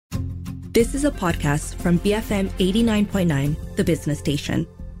This is a podcast from BFM 89.9, the business station.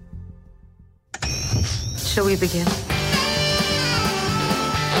 Shall we begin?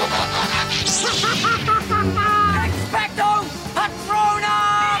 Expecto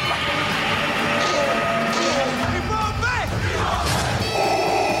Patronum!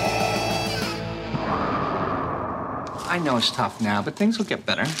 I know it's tough now, but things will get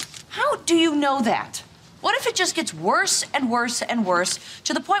better. How do you know that? What if it just gets worse and worse and worse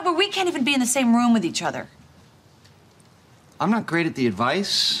to the point where we can't even be in the same room with each other? I'm not great at the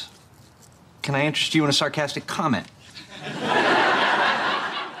advice. Can I interest you in a sarcastic comment?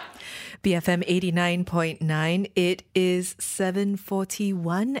 BFM 89.9. It is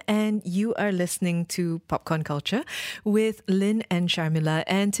 7:41 and you are listening to Popcorn Culture with Lynn and Sharmila.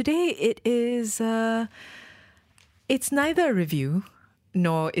 And today it is, it's neither a review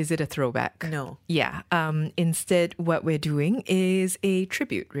nor is it a throwback. No. Yeah. Instead, what we're doing is a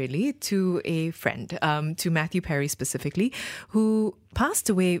tribute, really, to a friend, to Matthew Perry specifically, who passed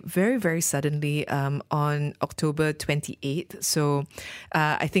away very, very suddenly on October 28th. So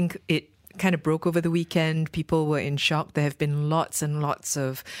I think it kind of broke over the weekend. People were in shock. There have been lots and lots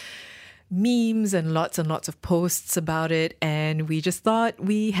of memes and lots of posts about it. And we just thought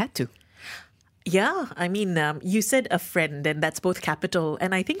we had to. Yeah, I mean, you said a friend, and that's both capital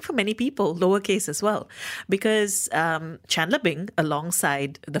and I think for many people, lowercase as well. Because Chandler Bing,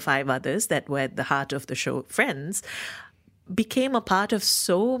 alongside the five others that were at the heart of the show, Friends, became a part of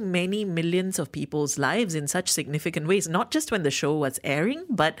so many millions of people's lives in such significant ways, not just when the show was airing,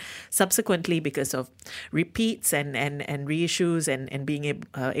 but subsequently because of repeats and reissues and being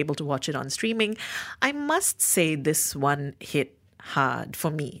able to watch it on streaming. I must say this one hit hard for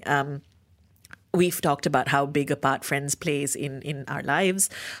me. We've talked about how big a part Friends plays in our lives,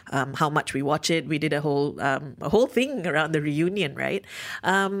 how much we watch it. We did a whole thing around the reunion, right?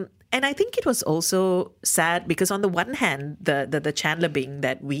 And I think it was also sad because on the one hand, the Chandler Bing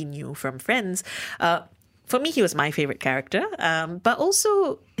that we knew from Friends, for me, he was my favorite character, but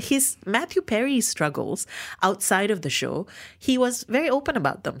also his Matthew Perry struggles outside of the show, he was very open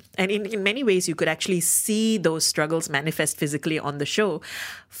about them. And in many ways, you could actually see those struggles manifest physically on the show.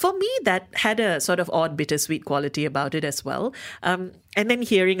 For me, that had a sort of odd, bittersweet quality about it as well. And then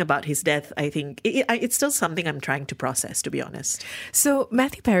hearing about his death, I think it's still something I'm trying to process, to be honest. So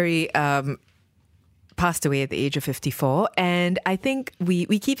Matthew Perry passed away at the age of 54, and I think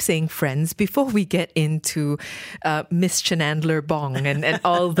we keep saying Friends before we get into Miss Chandler Bong and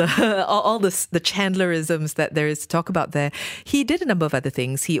all the Chandlerisms that there is to talk about there. He did a number of other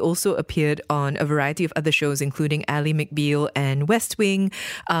things. He also appeared on a variety of other shows, including Ally McBeal and West Wing.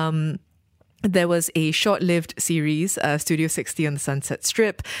 There was a short-lived series, Studio 60 on the Sunset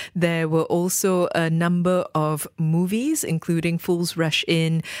Strip. There were also a number of movies, including Fools Rush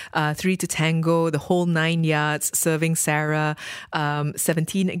In, 3 to Tango, The Whole Nine Yards, Serving Sarah,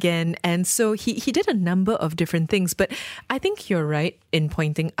 17 Again. And so he did a number of different things. But I think you're right in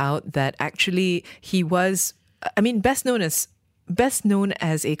pointing out that actually he was, best known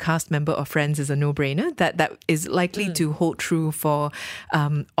as a cast member of Friends is a no-brainer. That is likely to hold true for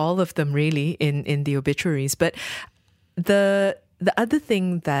all of them, really, in the obituaries. But the other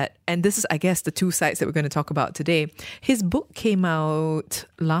thing that, and this is, I guess, the two sides that we're going to talk about today, his book came out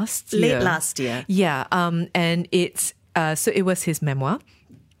last year. Late last year. Yeah, and it's, so it was his memoir.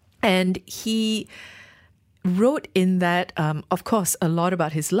 And he wrote in that, of course, a lot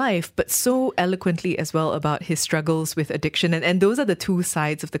about his life, but so eloquently as well about his struggles with addiction. And those are the two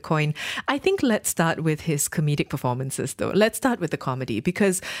sides of the coin. I think let's start with his comedic performances, though. Let's start with the comedy,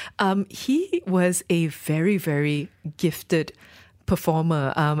 because he was a very, very gifted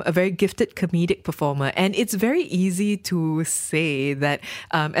performer, a very gifted comedic performer. And it's very easy to say that,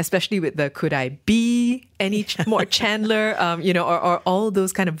 especially with the could I be any more Chandler, or all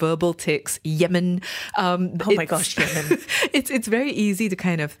those kind of verbal tics, Yemen. Oh my gosh, Yemen. It's very easy to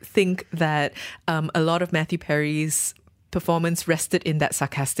kind of think that a lot of Matthew Perry's performance rested in that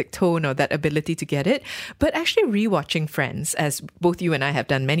sarcastic tone or that ability to get it. But actually rewatching Friends, as both you and I have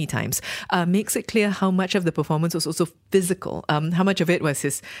done many times, makes it clear how much of the performance was also physical. How much of it was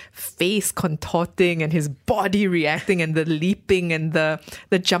his face contorting and his body reacting and the leaping and the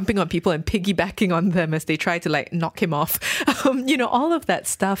jumping on people and piggybacking on them as they try to knock him off. All of that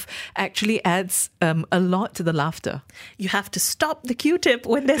stuff actually adds a lot to the laughter. You have to stop the Q-tip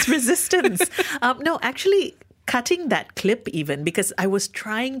when there's resistance. No, actually, cutting that clip even because I was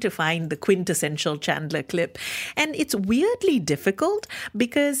trying to find the quintessential Chandler clip. And it's weirdly difficult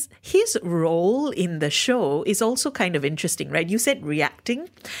because his role in the show is also kind of interesting, right? You said reacting.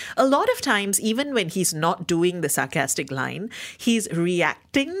 A lot of times, even when he's not doing the sarcastic line, he's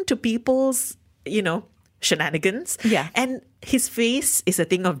reacting to people's, shenanigans. Yeah. And his face is a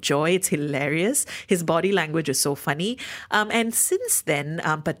thing of joy. It's hilarious. His body language is so funny. And since then,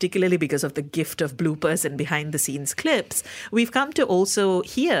 particularly because of the gift of bloopers and behind the scenes clips, we've come to also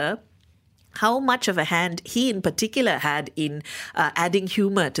hear how much of a hand he in particular had in adding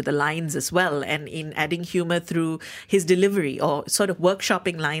humor to the lines as well, and in adding humor through his delivery or sort of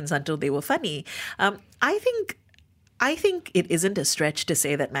workshopping lines until they were funny. I think it isn't a stretch to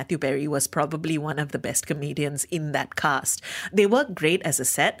say that Matthew Perry was probably one of the best comedians in that cast. They worked great as a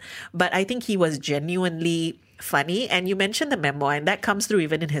set, but I think he was genuinely funny. And you mentioned the memoir, and that comes through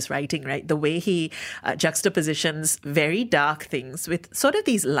even in his writing, right? The way he juxtapositions very dark things with sort of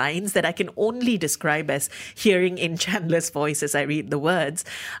these lines that I can only describe as hearing in Chandler's voice as I read the words.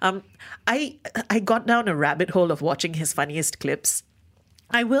 I got down a rabbit hole of watching his funniest clips.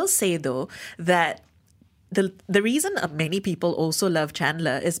 I will say, though, that the reason many people also love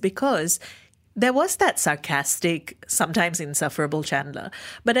Chandler is because there was that sarcastic, sometimes insufferable Chandler.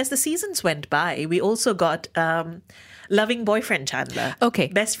 But as the seasons went by, we also got loving boyfriend Chandler. Okay.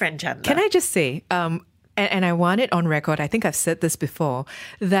 Best friend Chandler. Can I just say, and I want it on record, I think I've said this before,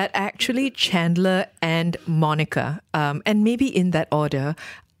 that actually Chandler and Monica, and maybe in that order,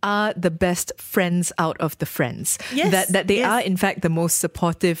 are the best friends out of the friends. Yes, that they are, in fact, the most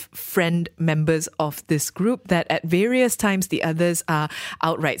supportive friend members of this group, that at various times the others are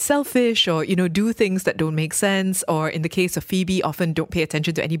outright selfish or, do things that don't make sense, or in the case of Phoebe, often don't pay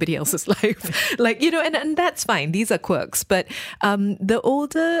attention to anybody else's life. And that's fine. These are quirks. But the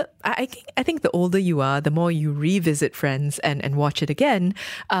older, I think the older you are, the more you revisit Friends and watch it again,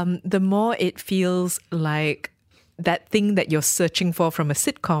 the more it feels like that thing that you're searching for from a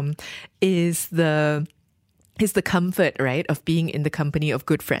sitcom is the comfort, right, of being in the company of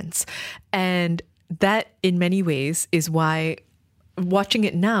good friends. And that, in many ways, is why watching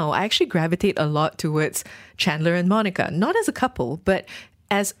it now, I actually gravitate a lot towards Chandler and Monica, not as a couple, but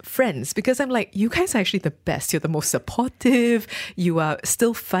as friends, because I'm like, you guys are actually the best. You're the most supportive. You are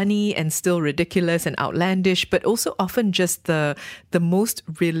still funny and still ridiculous and outlandish, but also often just the most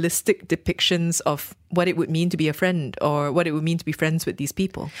realistic depictions of what it would mean to be a friend or what it would mean to be friends with these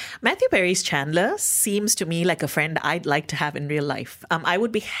people. Matthew Perry's Chandler seems to me like a friend I'd like to have in real life. I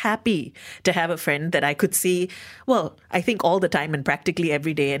would be happy to have a friend that I could see, well, I think all the time and practically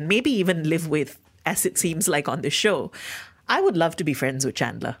every day, and maybe even live with, as it seems like on this show. I would love to be friends with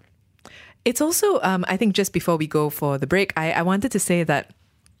Chandler. It's also, I think just before we go for the break, I wanted to say that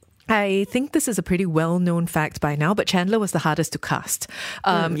I think this is a pretty well-known fact by now, but Chandler was the hardest to cast.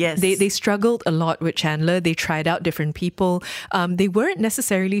 Yes. They struggled a lot with Chandler. They tried out different people. They weren't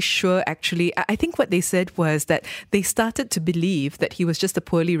necessarily sure, actually. I think what they said was that they started to believe that he was just a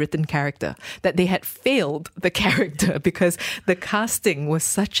poorly written character, that they had failed the character because the casting was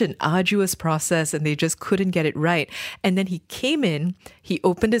such an arduous process and they just couldn't get it right. And then he came in, he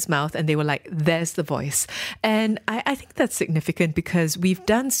opened his mouth, and they were like, there's the voice. And I think that's significant because we've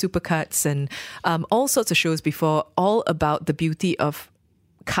done Supercuts and all sorts of shows before, all about the beauty of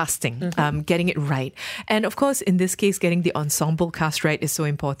casting, getting it right. And of course, in this case, getting the ensemble cast right is so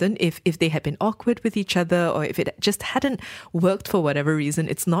important. If they had been awkward with each other, or if it just hadn't worked for whatever reason,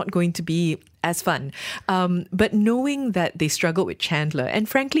 it's not going to be as fun. But knowing that they struggled with Chandler, and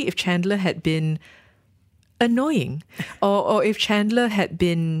frankly, if Chandler had been annoying, or if Chandler had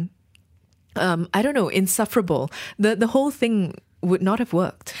been, insufferable, the whole thing would not have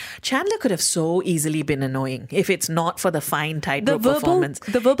worked. Chandler could have so easily been annoying if it's not for the fine tightrope performance.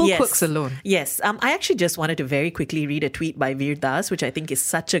 The verbal quirks alone. Yes. I actually just wanted to very quickly read a tweet by Veer Das, which I think is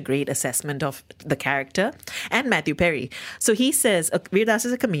such a great assessment of the character and Matthew Perry. So he says, Veer Das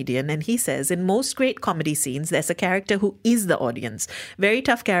is a comedian, and he says, in most great comedy scenes, there's a character who is the audience. Very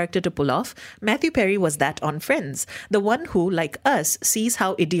tough character to pull off. Matthew Perry was that on Friends. The one who, like us, sees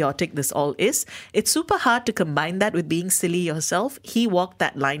how idiotic this all is. It's super hard to combine that with being silly yourself. He walked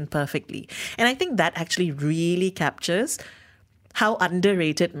that line perfectly. And I think that actually really captures how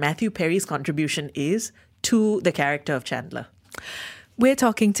underrated Matthew Perry's contribution is to the character of Chandler. We're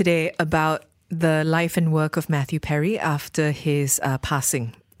talking today about the life and work of Matthew Perry after his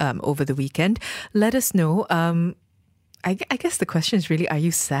passing over the weekend. Let us know. I guess the question is really, are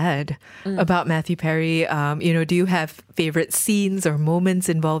you sad about Matthew Perry? Do you have favorite scenes or moments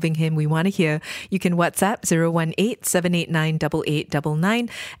involving him? We want to hear. You can WhatsApp 018-789-8899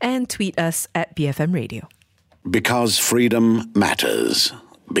 and tweet us at BFM Radio. Because freedom matters.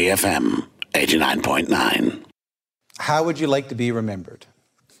 BFM 89.9. How would you like to be remembered?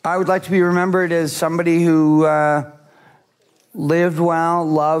 I would like to be remembered as somebody who lived well,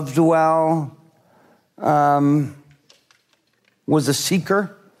 loved well, was a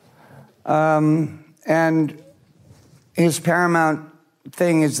seeker, and his paramount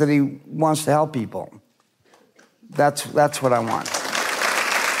thing is that he wants to help people. That's what I want.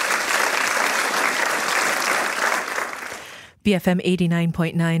 BFM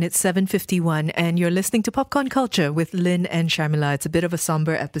 89.9, it's 7:51, and you're listening to Popcorn Culture with Lynn and Sharmila. It's a bit of a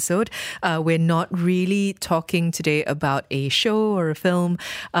somber episode. We're not really talking today about a show or a film.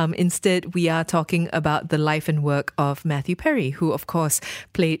 Instead, we are talking about the life and work of Matthew Perry, who, of course,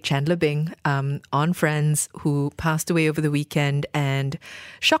 played Chandler Bing on Friends, who passed away over the weekend and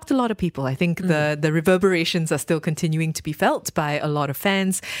shocked a lot of people. I think the reverberations are still continuing to be felt by a lot of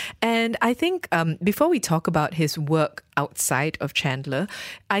fans. And I think before we talk about his work outside of Chandler,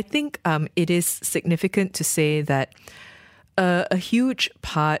 I think it is significant to say that a huge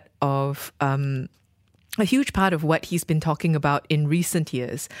part of what he's been talking about in recent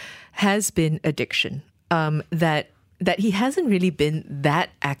years has been addiction. That he hasn't really been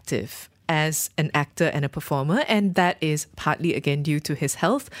that active as an actor and a performer, and that is partly, again, due to his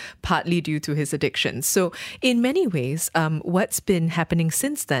health, partly due to his addiction. So in many ways, what's been happening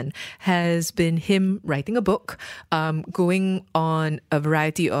since then has been him writing a book, going on a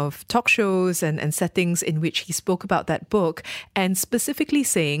variety of talk shows and settings in which he spoke about that book, and specifically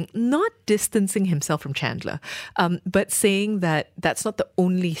saying, not distancing himself from Chandler, but saying that that's not the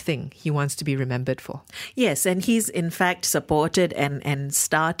only thing he wants to be remembered for. Yes, and he's in fact supported and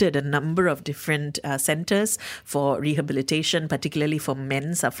started a number of different centers for rehabilitation, particularly for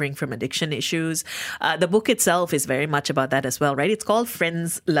men suffering from addiction issues. The book itself is very much about that as well, right? It's called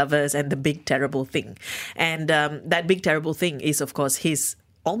Friends, Lovers, and the Big Terrible Thing. And that big terrible thing is, of course, his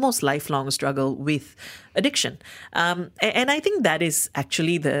almost lifelong struggle with addiction. And I think that is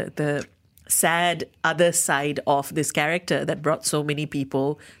actually the sad other side of this character that brought so many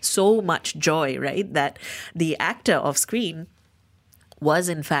people so much joy, right? That the actor Offscreen was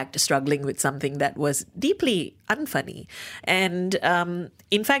in fact struggling with something that was deeply unfunny. And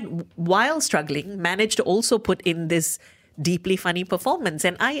in fact, while struggling, managed to also put in this deeply funny performance.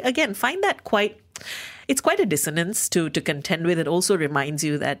 And I, again, find that it's quite a dissonance to contend with. It also reminds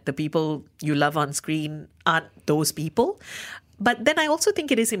you that the people you love on screen aren't those people. But then I also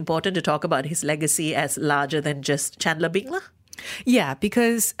think it is important to talk about his legacy as larger than just Chandler Bing. Yeah,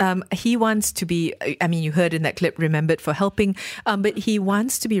 because he wants to be, I mean, you heard in that clip, remembered for helping, but he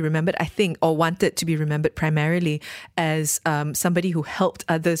wants to be remembered, I think, or wanted to be remembered primarily as somebody who helped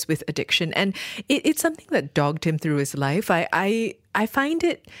others with addiction. And it's something that dogged him through his life. I find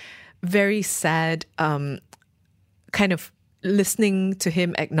it very sad, kind of listening to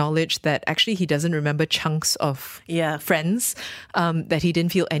him acknowledge that actually he doesn't remember chunks of Friends, that he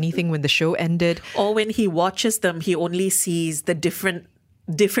didn't feel anything when the show ended. Or when he watches them, he only sees the different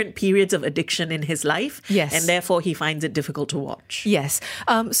periods of addiction in his life. Yes. And therefore he finds it difficult to watch. Yes.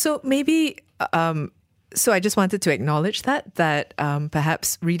 So maybe... so I just wanted to acknowledge that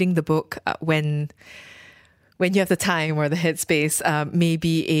perhaps reading the book when you have the time or the headspace may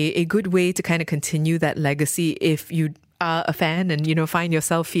be a good way to kind of continue that legacy if you are a fan and, find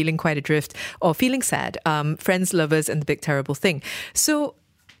yourself feeling quite adrift or feeling sad. Friends, Lovers, and the Big Terrible Thing. So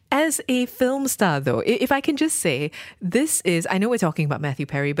as a film star, though, if I can just say, this is, I know we're talking about Matthew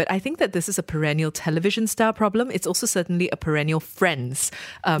Perry, but I think that this is a perennial television star problem. It's also certainly a perennial Friends,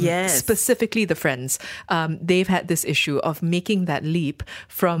 specifically the Friends. They've had this issue of making that leap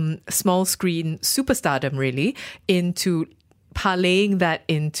from small screen superstardom, really, into parlaying that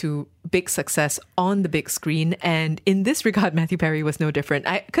into big success on the big screen. And in this regard, Matthew Perry was no different.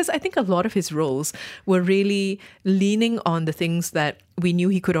 Because I think a lot of his roles were really leaning on the things that we knew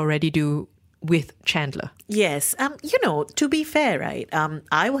he could already do with Chandler. Yes. To be fair, right,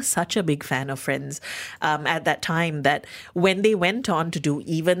 I was such a big fan of Friends at that time that when they went on to do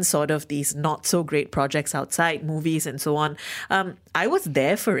even sort of these not so great projects outside, movies and so on, I was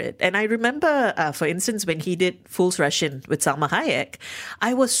there for it. And I remember, for instance, when he did Fools Rush In with Salma Hayek,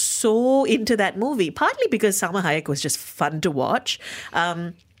 I was so into that movie, partly because Salma Hayek was just fun to watch.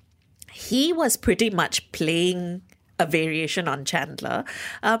 He was pretty much playing a variation on Chandler.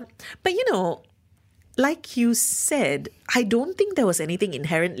 But, like you said, I don't think there was anything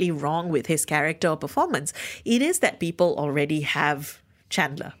inherently wrong with his character or performance. It is that people already have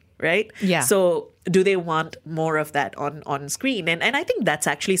Chandler, right? Yeah. So do they want more of that on screen? And I think that's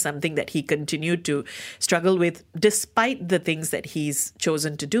actually something that he continued to struggle with despite the things that he's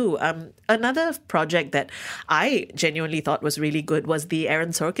chosen to do. Another project that I genuinely thought was really good was the Aaron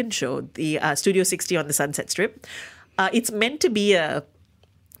Sorkin show, the Studio 60 on the Sunset Strip. It's meant to be a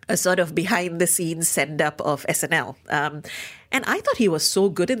sort of behind the scenes send up of SNL. And I thought he was so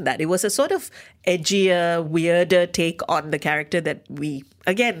good in that. It was a sort of edgier, weirder take on the character that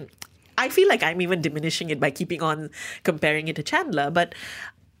again, I feel like I'm even diminishing it by keeping on comparing it to Chandler, but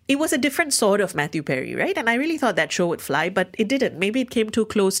it was a different sort of Matthew Perry, right? And I really thought that show would fly, but it didn't. Maybe it came too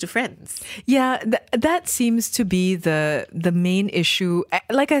close to Friends. Yeah, that seems to be the main issue.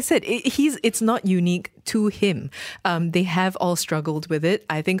 Like I said, it's not unique to him. They have all struggled with it.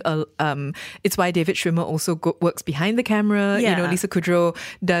 I think it's why David Schwimmer also works behind the camera. Yeah. You know, Lisa Kudrow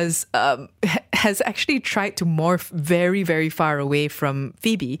has actually tried to morph very, very far away from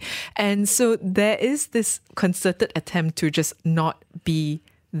Phoebe. And so there is this concerted attempt to just not be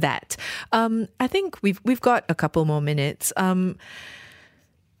that. I think we've got a couple more minutes.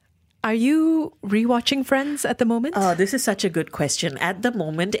 Are you rewatching Friends at the moment? Oh, this is such a good question. At the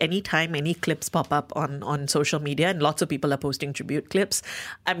moment, anytime any clips pop up on social media, and lots of people are posting tribute clips,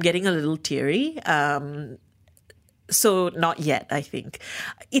 I'm getting a little teary. So not yet, I think.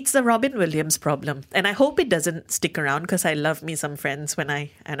 It's the Robin Williams problem. And I hope it doesn't stick around because I love me some Friends when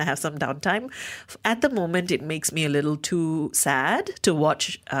I have some downtime. At the moment, it makes me a little too sad to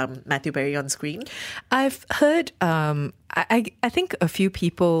watch Matthew Perry on screen. I've heard, I think a few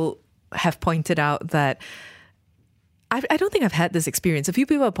people have pointed out that, I don't think I've had this experience. A few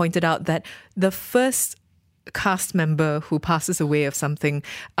people have pointed out that the first cast member who passes away of something,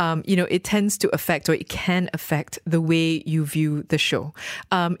 it tends to affect, or it can affect, the way you view the show.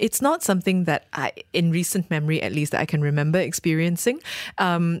 It's not something that in recent memory, at least, that I can remember experiencing.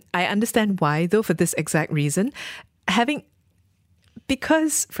 I understand why, though, for this exact reason.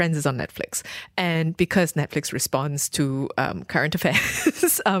 Because Friends is on Netflix, and because Netflix responds to current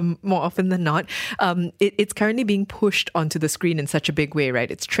affairs more often than not, it's currently being pushed onto the screen in such a big way,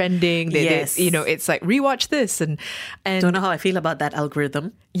 right? It's trending. Yes. It's like, rewatch this. And Don't know how I feel about that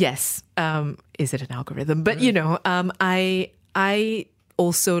algorithm. Yes. Is it an algorithm? But, I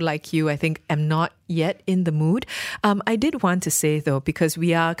also, like you, I think, am not yet in the mood. I did want to say, though, because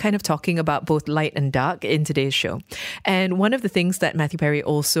we are kind of talking about both light and dark in today's show. And one of the things that Matthew Perry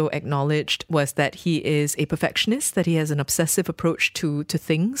also acknowledged was that he is a perfectionist, that he has an obsessive approach to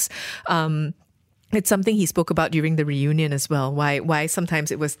things. It's something he spoke about during the reunion as well, why sometimes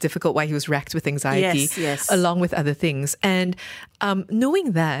it was difficult, why he was racked with anxiety, yes. along with other things. And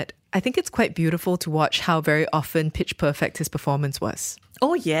knowing that, I think it's quite beautiful to watch how very often pitch perfect his performance was.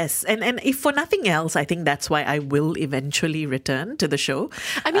 Oh, yes. And if for nothing else, I think that's why I will eventually return to the show.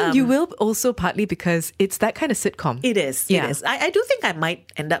 I mean, you will also partly because it's that kind of sitcom. It is. Yeah. It is. I do think I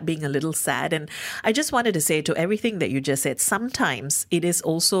might end up being a little sad. And I just wanted to say to everything that you just said, sometimes it is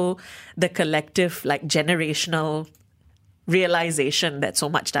also the collective, like generational realization that so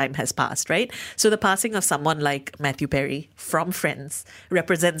much time has passed, right? So the passing of someone like Matthew Perry from Friends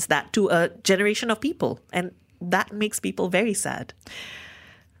represents that to a generation of people. And that makes people very sad.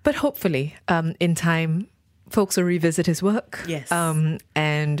 But hopefully, in time, folks will revisit his work. Yes.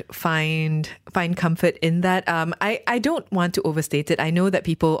 And find comfort in that. I don't want to overstate it. I know that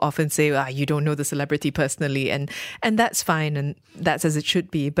people often say, you don't know the celebrity personally, and that's fine, and that's as it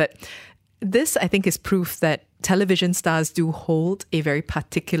should be. But this, I think, is proof that television stars do hold a very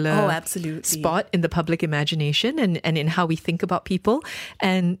particular spot in the public imagination and in how we think about people.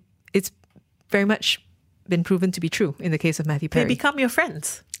 And it's very much been proven to be true in the case of Matthew Perry. They become your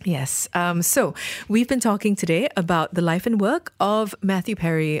friends. Yes. So we've been talking today about the life and work of Matthew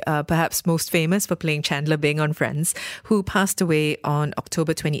Perry, perhaps most famous for playing Chandler Bing on Friends, who passed away on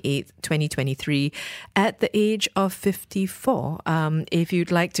October 28th, 2023 at the age of 54. If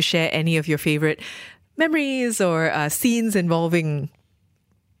you'd like to share any of your favorite memories or scenes involving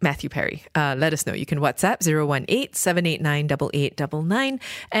Matthew Perry, let us know. You can WhatsApp 018-789-8899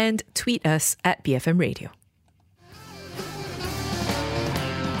 and tweet us at BFM Radio.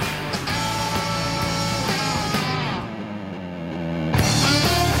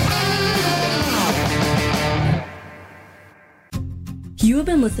 You have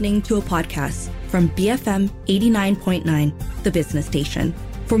been listening to a podcast from BFM 89.9, the business station.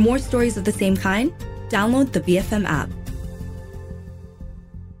 For more stories of the same kind, download the BFM app.